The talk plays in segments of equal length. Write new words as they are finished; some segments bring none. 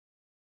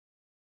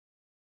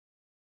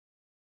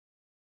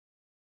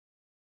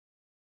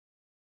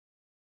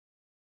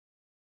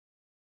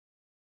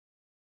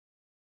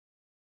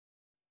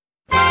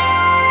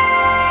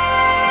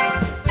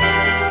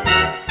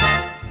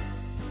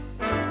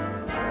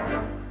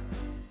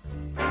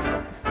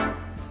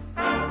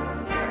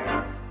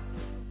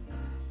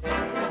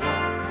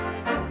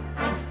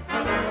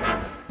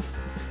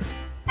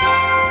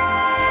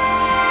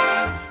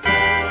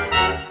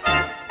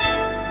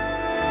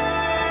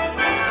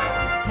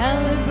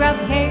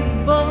Telegraph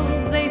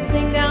cables, they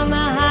sing down the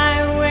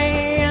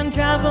highway and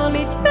travel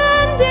each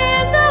bend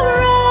in the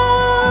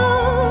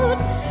road.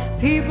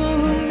 People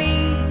who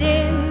meet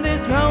in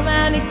this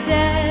romantic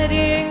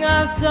setting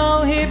are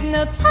so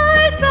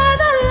hypnotized by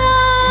the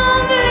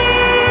lovely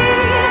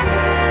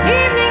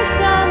evening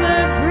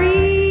summer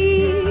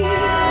breeze.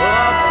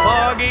 A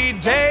foggy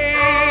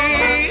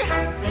day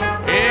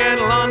in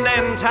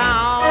London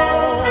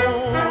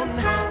town,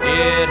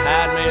 it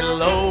had me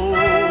low,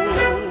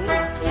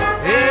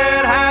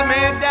 it had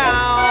me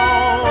down.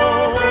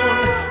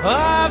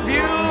 I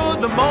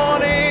viewed the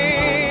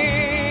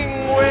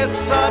morning with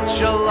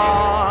such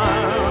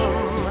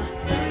alarm.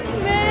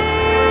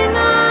 May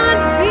not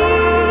be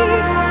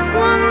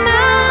one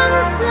man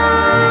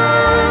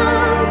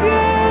some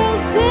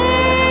girls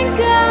think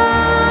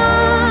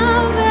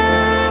of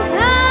as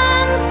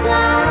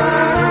handsome.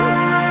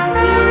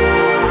 To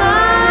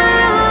my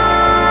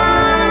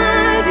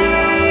heart he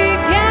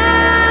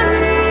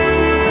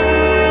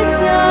carries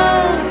the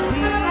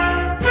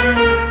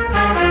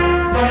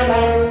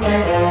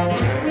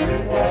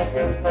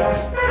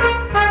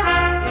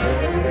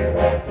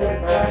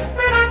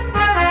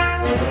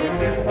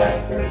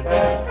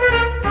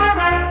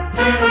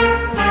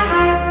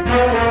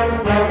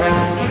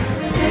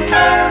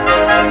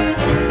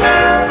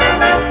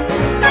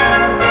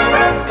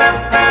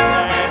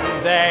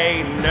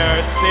They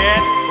nursed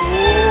it,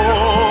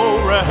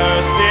 oh,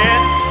 rehearsed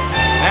it,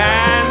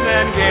 and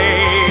then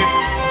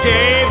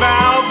gave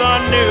out the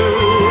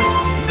news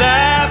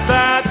that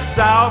that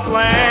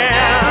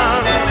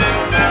Southland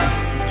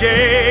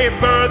gave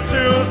birth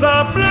to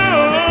the blues.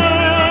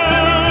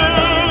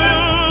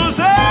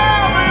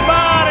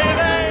 Everybody,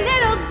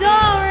 little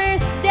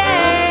Doris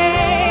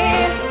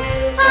Day.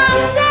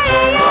 I'll say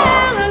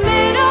yeah, the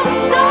little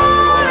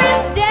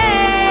Doris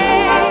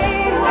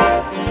Day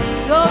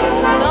goes a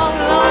long,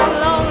 long,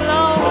 long,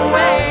 long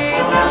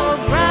way. So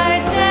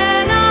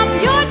brighten up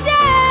your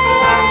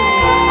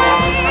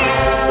day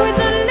with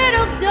a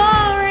little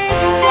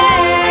Doris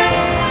Day.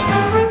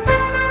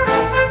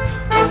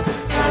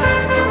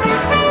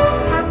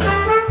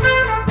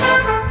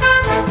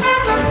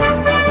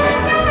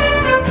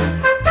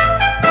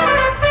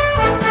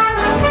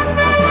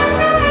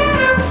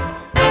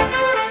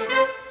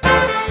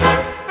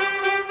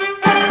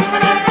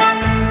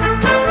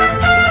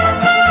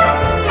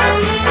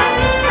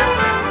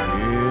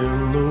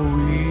 in the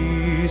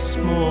wee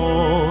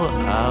small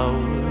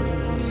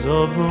hours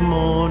of the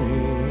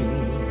morning,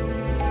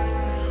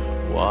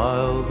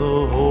 while the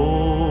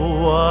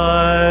whole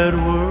wide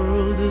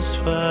world is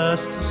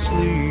fast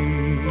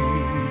asleep,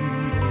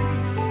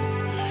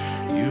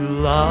 you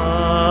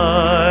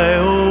lie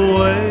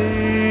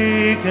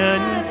awake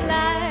and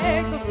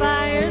Like a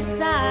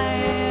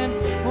fireside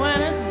when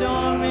a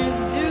storm is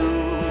due.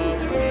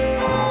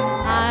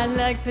 I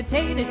like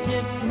potato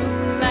chips,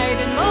 moonlight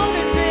and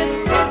motor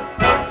trips.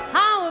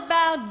 How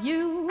about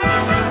you?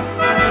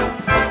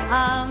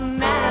 I'm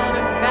mad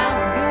about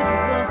good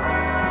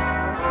looks,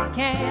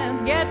 can't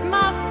get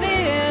my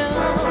fill.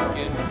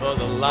 looking for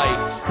the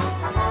light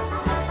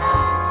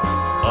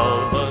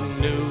of a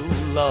new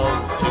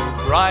love to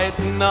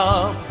brighten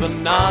up the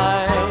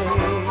night.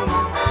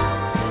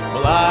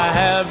 Well, I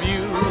have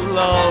you,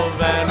 love,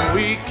 and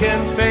we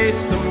can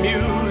face the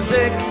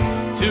music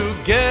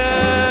together,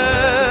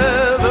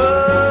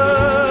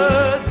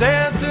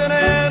 dancing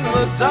in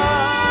the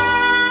dark.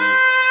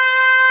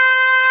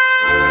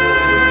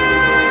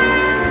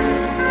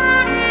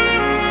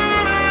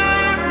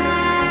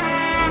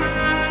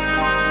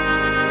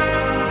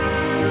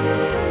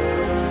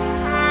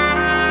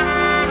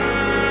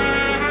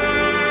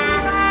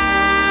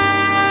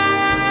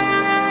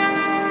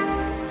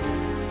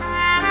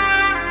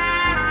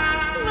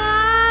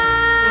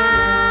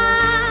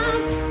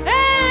 Smiled,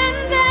 and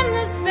then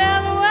the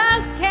spell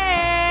was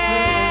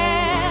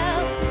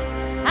cast,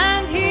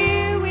 and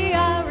here we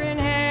are in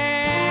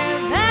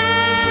heaven,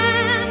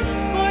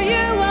 for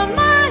you are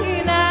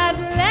mine at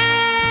last.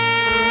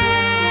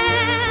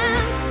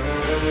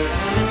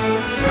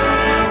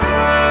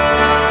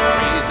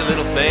 Crazy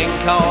little thing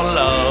called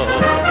love.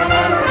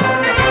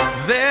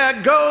 There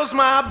goes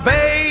my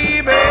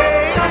baby.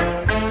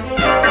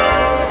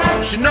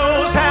 She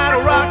knows how to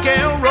rock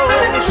and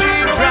roll. She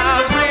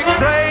drives me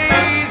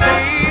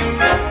crazy.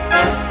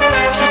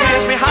 She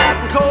gives me hot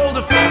and cold a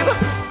fever,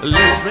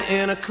 leaves me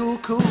in a cool,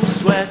 cool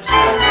sweat.